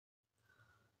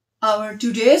Our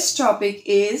today's topic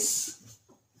is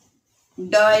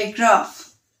digraph.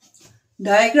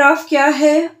 Digraph क्या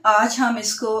है, आज हम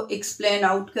इसको एक्सप्लेन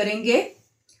आउट करेंगे।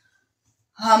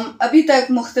 हम अभी तक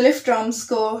मुख्तलिफ टर्म्स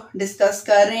को डिस्कस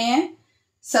कर रहे हैं।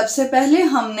 सबसे पहले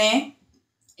हमने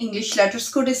इंग्लिश लेटर्स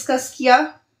को डिस्कस किया,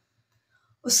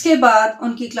 उसके बाद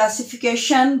उनकी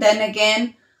क्लासिफिकेशन, देन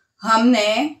अगेन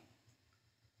हमने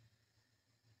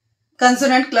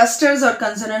कंसोनेंट क्लस्टर्स और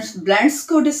कंसोनेंट ब्लेंड्स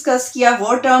को डिस्कस किया।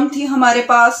 वो टर्म थी हमारे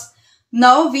पास।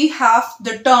 Now we have the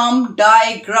term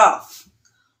digraph.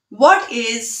 What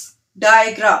is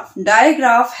digraph?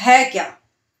 Digraph है क्या?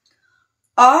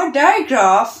 A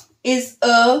digraph is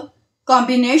a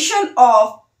combination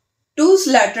of two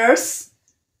letters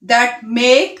that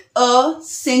make a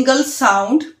single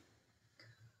sound.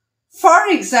 For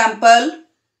example,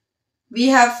 we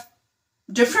have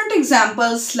different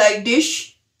examples like dish,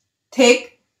 thick,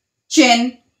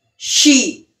 chin, she.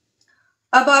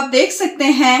 अब आप देख सकते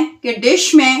हैं कि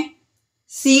dish में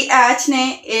CH ने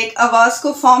एक आवाज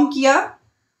को फॉर्म किया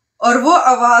और वो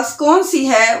आवाज कौन सी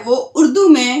है? वो उर्दू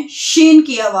में शीन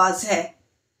की आवाज है।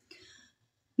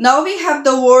 Now we have the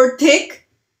word thick.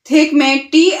 Thick में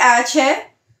TH है।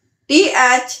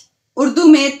 TH उर्दू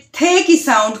में थे की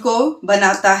साउंड को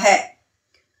बनाता है।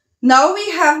 Now we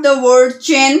have the word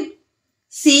chin.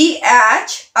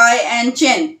 CHIN,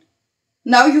 chin.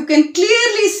 Now you can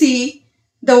clearly see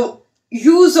the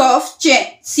use of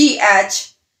CH.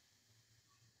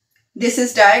 This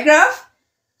is digraph.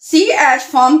 CH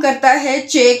form करता है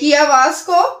चे की आवाज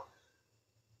को।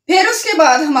 फिर उसके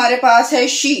बाद हमारे पास है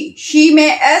शी। शी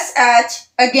में SH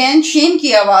अगेन शीन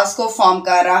की आवाज को फॉर्म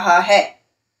कर रहा है।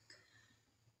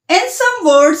 In some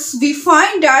words we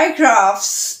find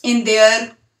digraphs in their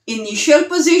initial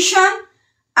position,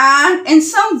 and in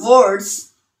some words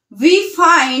we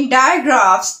find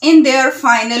digraphs in their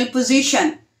final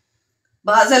position.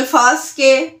 बाज़ अल्फाज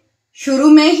के शुरू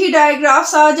में ही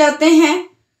डायग्राफ्स आ जाते हैं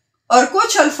और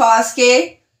कुछ अल्फाज के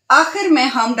आखिर में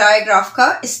हम डायग्राफ का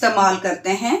इस्तेमाल करते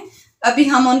हैं। अभी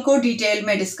हम उनको डिटेल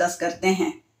में डिस्कस करते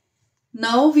हैं।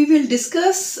 Now we will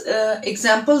discuss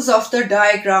examples of the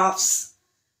डायग्राफ्स।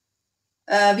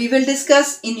 We will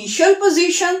discuss initial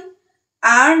position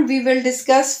and we will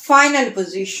discuss final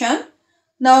position.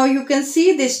 Now you can see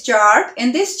this chart.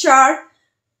 In this chart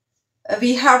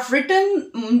we have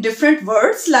written different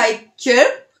words like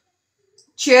chirp,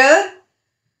 chair,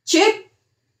 chip,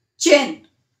 chin.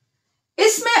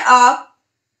 इसमें आप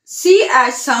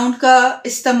CH sound का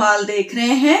इस्तेमाल देख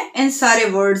रहे हैं इन सारे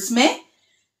words में।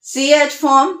 CH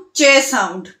form चे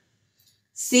sound,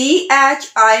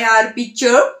 CHIRP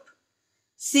chirp,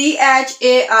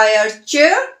 CHAIR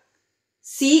chair,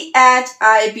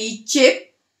 CHIP chip,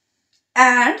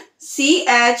 and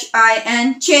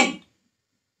CHIN chin.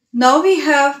 Now we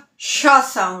have sha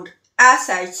sound,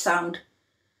 SH sound.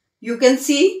 You can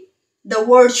see the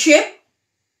word ship,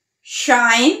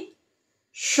 shine,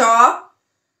 shop,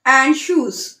 and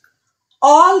shoes.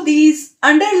 All these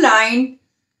underlined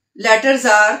letters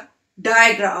are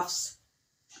digraphs.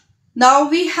 Now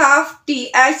we have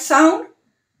TH sound,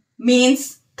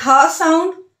 means tha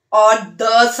sound और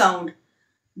the sound.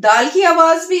 दाल की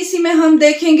आवाज भी इसी में हम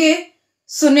देखेंगे,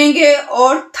 सुनेंगे,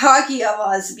 और था की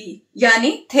आवाज भी,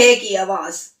 यानी थे की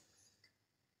आवाज।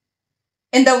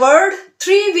 In the word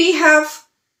 3 we have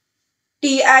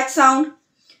TH sound.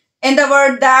 In the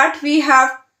word that we have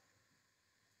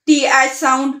TH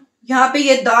sound. यहाँ पे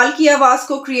ये दाल की आवाज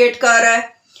को क्रिएट कर रहा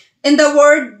है। In the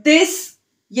word this,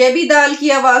 ये भी दाल की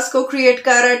आवाज को क्रिएट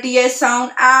कर रहा है, TH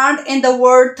sound. And in the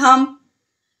word thumb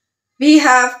we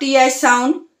have TH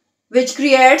sound which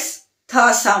creates tha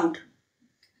sound.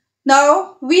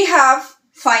 Now we have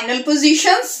final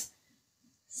positions.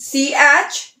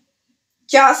 CH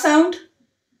cha sound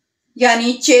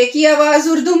यानी चे की आवाज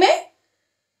उर्दू में,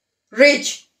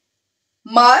 rich,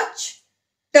 much,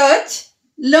 touch,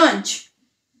 lunch.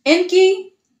 इनकी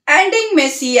एंडिंग में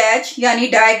CH यानी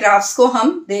डायग्राफ्स को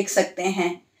हम देख सकते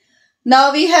हैं। Now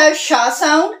we have sha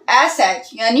sound,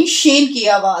 SH यानी शीन की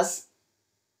आवाज,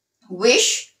 wish,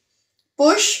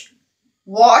 push,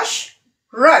 wash,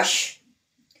 rush.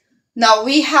 Now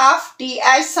we have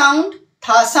TH sound,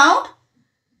 tha sound,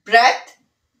 breath,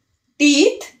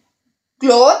 teeth,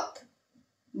 cloth,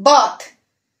 bath.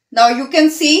 Now you can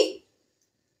see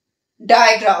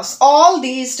digraphs, all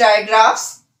these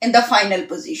digraphs in the final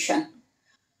position.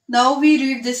 Now we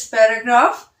read this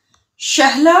paragraph.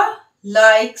 Shahla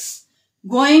likes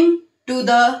going to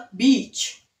the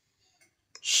beach.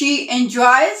 She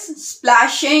enjoys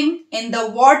splashing in the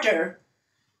water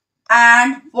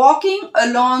and walking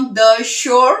along the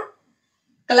shore,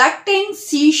 collecting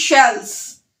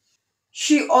seashells.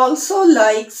 She also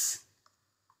likes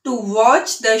to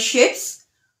watch the ships.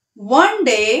 One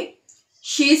day,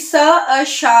 she saw a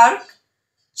shark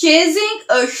chasing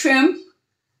a shrimp.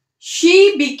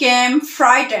 She became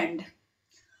frightened.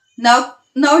 Now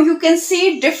you can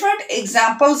see different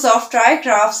examples of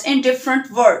digraphs in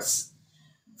different words.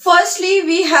 Firstly,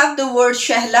 we have the word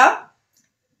shahla.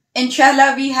 In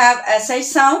shahla, we have sh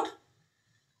sound.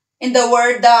 In the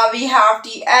word da, we have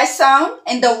th sound.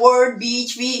 In the word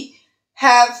beach, we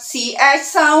have ch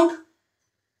sound.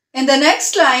 In the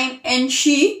next line, in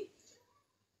she,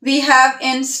 we have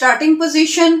in starting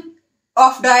position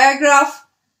of digraph.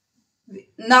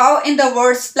 Now in the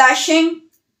word splashing,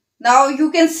 now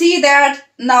you can see that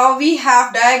now we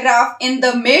have digraph in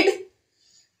the mid.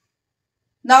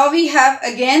 Now we have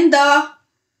again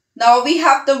now we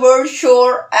have the word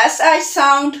shore, sh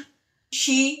sound,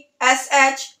 she,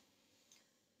 sh.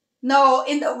 Now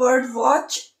in the word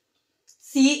watch,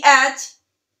 ch,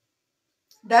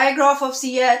 digraph of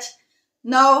ch.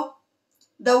 Now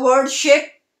the word ship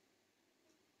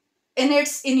in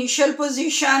its initial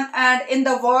position and in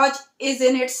the watch is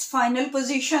in its final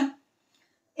position.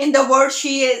 In the word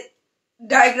she,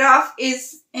 digraph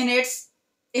is in its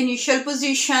initial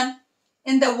position.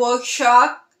 In the word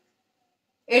shark,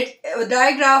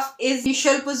 digraph is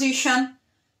initial position.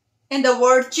 In the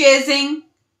word chasing,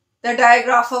 the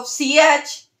digraph of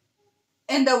ch.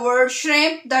 In the word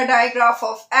shrimp, the digraph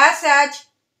of sh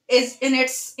is in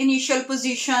its initial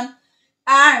position.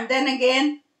 And then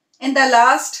again, in the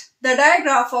last, the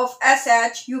digraph of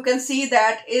sh, you can see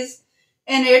that is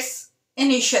in its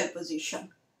initial position.